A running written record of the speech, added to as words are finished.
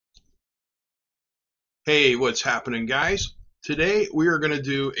Hey, what's happening, guys? Today we are going to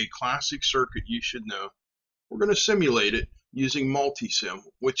do a classic circuit you should know. We're going to simulate it using Multisim,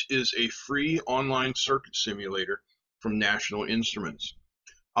 which is a free online circuit simulator from National Instruments.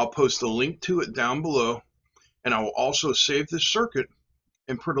 I'll post a link to it down below, and I will also save this circuit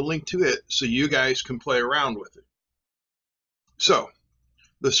and put a link to it so you guys can play around with it. So,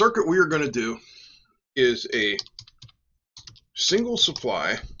 the circuit we are going to do is a single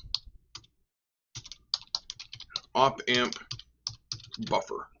supply OpAmp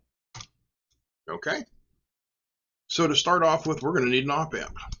buffer. Okay? So to start off with, we're going to need an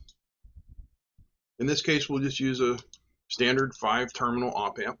op-amp. In this case, we'll just use a standard 5-terminal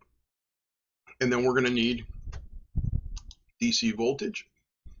op-amp. And then we're going to need DC voltage.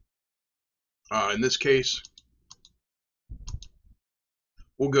 In this case,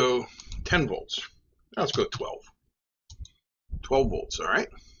 we'll go 10 volts. Now let's go 12. 12 volts, all right?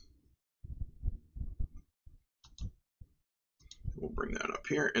 We'll bring that up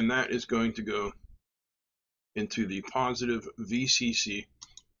here, and that is going to go into the positive VCC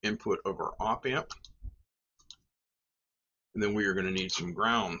input of our op-amp. And then we are going to need some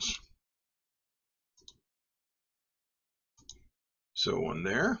grounds. So one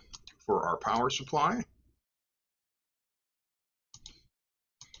there for our power supply,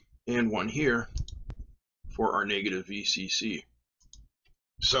 and one here for our negative VCC.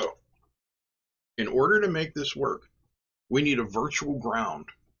 So in order to make this work, we need a virtual ground,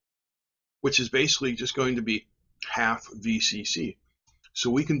 which is basically just going to be half VCC. So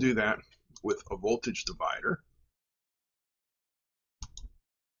we can do that with a voltage divider.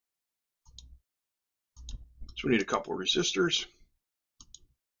 So we need a couple of resistors,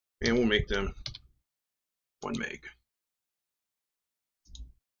 and we'll make them 1 meg.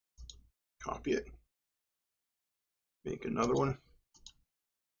 Copy it. Make another one.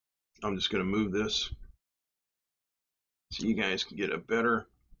 I'm just going to move this so you guys can get a better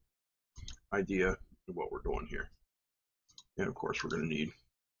idea of what we're doing here. And of course, we're going to need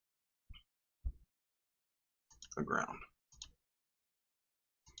a ground.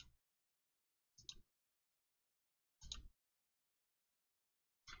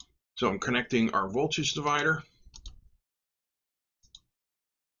 So I'm connecting our voltage divider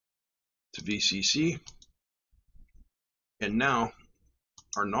to VCC, and now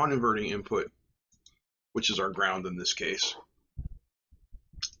our non-inverting input, which is our ground in this case,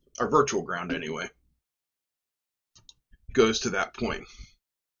 our virtual ground anyway, goes to that point.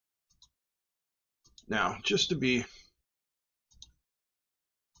 Now, just to be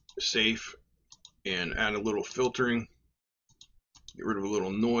safe and add a little filtering, get rid of a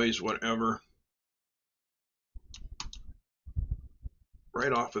little noise, whatever,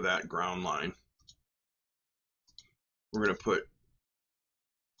 right off of that ground line, we're going to put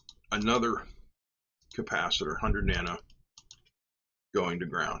another capacitor, 100 nano, going to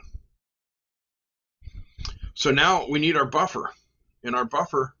ground. So now we need our buffer, and our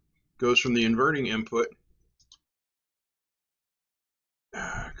buffer goes from the inverting input,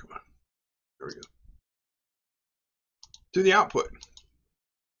 come on, there we go, to the output.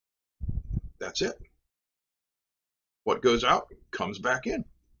 That's it. What goes out comes back in.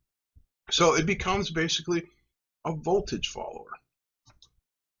 So it becomes basically a voltage follower.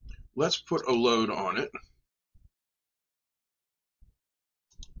 Let's put a load on it.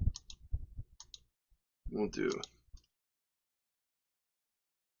 We'll do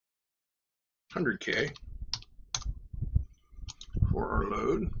 100K for our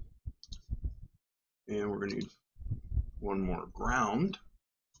load. And we're going to need one more ground.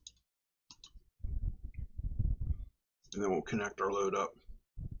 And then we'll connect our load up.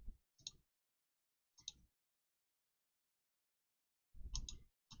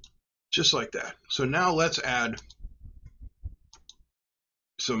 Just like that. So now let's add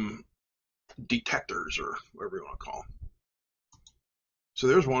some detectors, or whatever you want to call them. So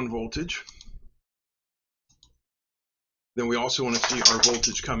there's one voltage. Then we also want to see our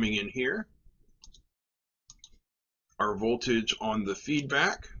voltage coming in here, our voltage on the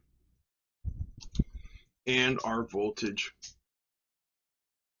feedback, and our voltage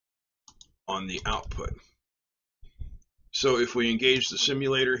on the output. So if we engage the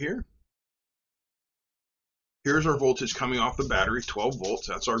simulator here, here's our voltage coming off the battery, 12 volts,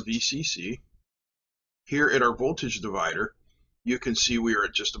 that's our VCC. Here at our voltage divider, you can see we are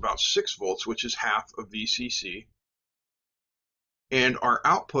at just about 6 volts, which is half of VCC. And our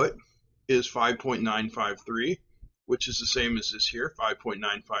output is 5.953, which is the same as this here,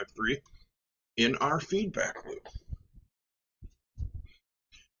 5.953, in our feedback loop.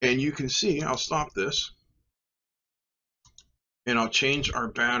 And you can see, I'll stop this, and I'll change our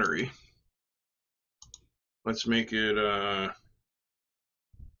battery Let's make it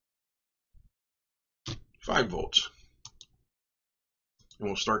 5 volts. And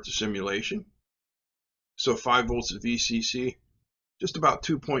we'll start the simulation. So 5 volts at VCC, just about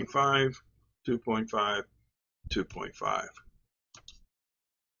 2.5, 2.5, 2.5.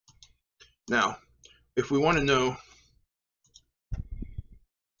 Now, if we want to know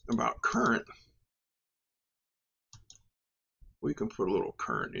about current, we can put a little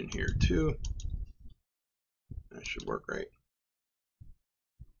current in here too. That should work, right?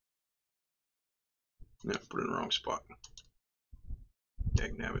 No, put it in the wrong spot.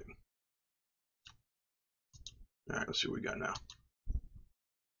 Dagnabbit. All right, let's see what we got now.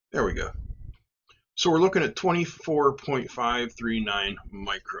 There we go. So we're looking at 24.539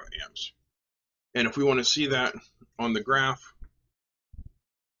 microamps. And if we want to see that on the graph,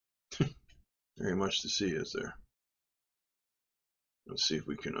 very much to see, is there? Let's see if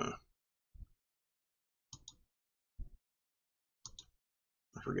we can, I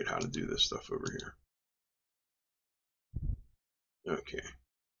forget how to do this stuff over here. Okay.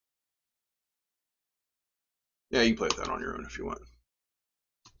 Yeah, you can play with that on your own if you want.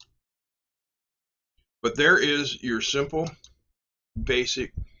 But there is your simple,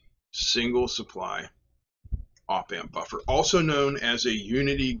 basic, single supply OpAmp buffer, also known as a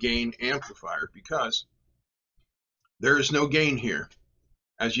unity gain amplifier, because there is no gain here.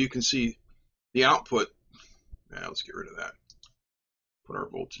 As you can see, the output, let's get rid of that. Put our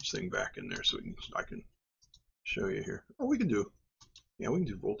voltage thing back in there so I can show you here. Oh, we can do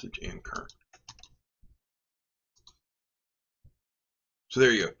voltage and current. So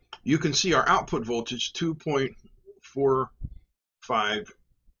there you go. You can see our output voltage,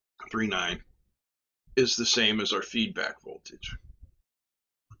 2.4539, is the same as our feedback voltage.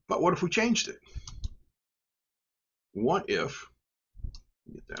 But what if we changed it? What if,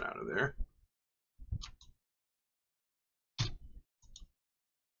 get that out of there.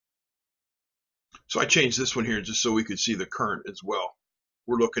 So I changed this one here just so we could see the current as well.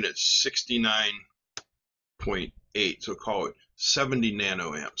 We're looking at 69.8, so call it 70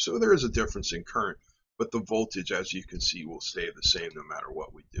 nanoamps. So there is a difference in current, but the voltage, as you can see, will stay the same no matter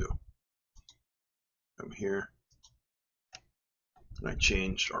what we do. Come here, and I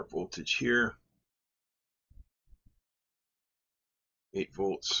changed our voltage here. 8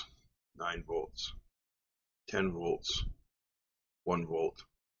 volts, 9 volts, 10 volts, 1 volt.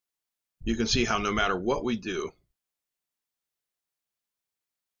 You can see how no matter what we do,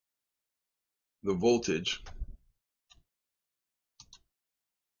 the voltage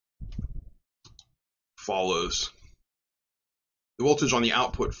follows, the voltage on the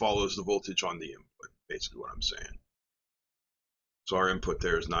output follows the voltage on the input, basically what I'm saying. So our input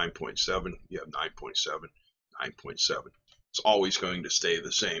there is 9.7, you have 9.7, 9.7. It's always going to stay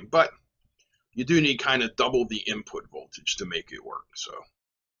the same, but you do need kind of double the input voltage to make it work.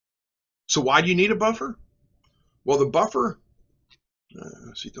 So why do you need a buffer? Well, the buffer,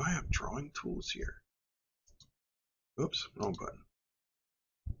 let's see, do I have drawing tools here? Oops, wrong button.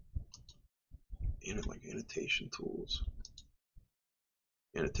 Like annotation tools.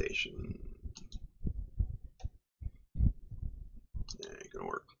 Annotation. Yeah, ain't gonna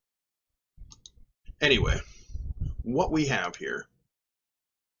work. Anyway, what we have here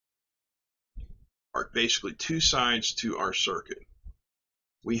are basically two sides to our circuit.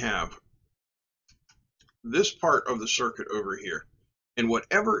 We have this part of the circuit over here, and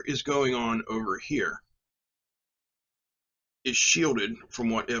whatever is going on over here is shielded from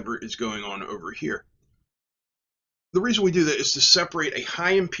whatever is going on over here. The reason we do that is to separate a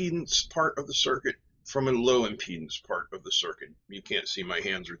high impedance part of the circuit from a low impedance part of the circuit. You can't see my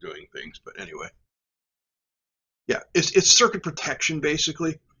hands are doing things, but anyway. Yeah, it's circuit protection,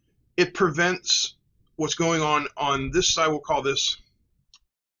 basically. It prevents what's going on this side. We'll call this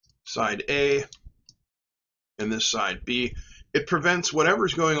side A, and this side B. It prevents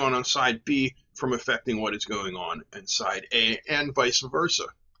whatever's going on side B from affecting what is going on side A, and vice versa.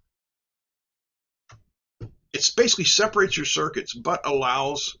 It basically separates your circuits, but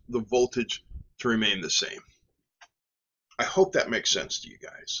allows the voltage to remain the same. I hope that makes sense to you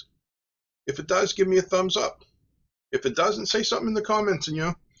guys. If it does, give me a thumbs up. If it doesn't, say something in the comments,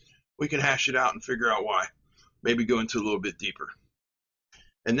 and we can hash it out and figure out why. Maybe go into a little bit deeper.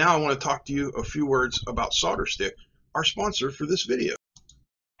 And now I want to talk to you a few words about Solderstick, our sponsor for this video.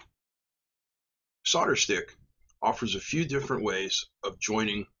 Solderstick offers a few different ways of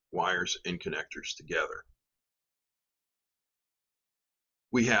joining wires and connectors together.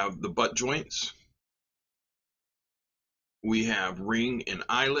 We have the butt joints, we have ring and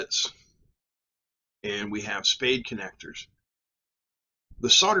eyelets, and we have spade connectors. The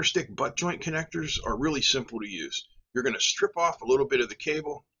solder stick butt joint connectors are really simple to use. You're going to strip off a little bit of the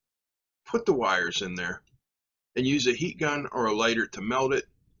cable, put the wires in there, and use a heat gun or a lighter to melt it.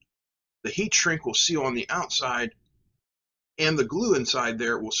 The heat shrink will seal on the outside, and the glue inside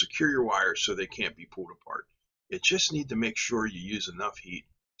there will secure your wires so they can't be pulled apart. You just need to make sure you use enough heat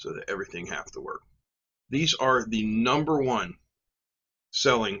so that everything has to work. These are the #1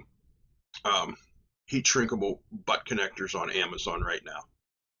 selling heat shrinkable butt connectors on Amazon right now.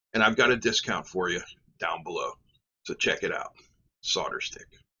 And I've got a discount for you down below. So check it out. Solderstick.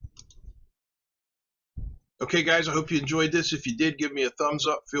 Okay, guys, I hope you enjoyed this. If you did, give me a thumbs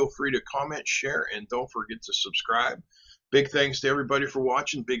up. Feel free to comment, share, and don't forget to subscribe. Big thanks to everybody for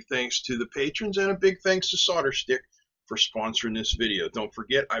watching. Big thanks to the patrons, and a big thanks to Solderstick for sponsoring this video. Don't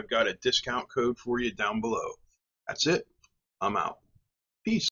forget, I've got a discount code for you down below. That's it. I'm out. Peace.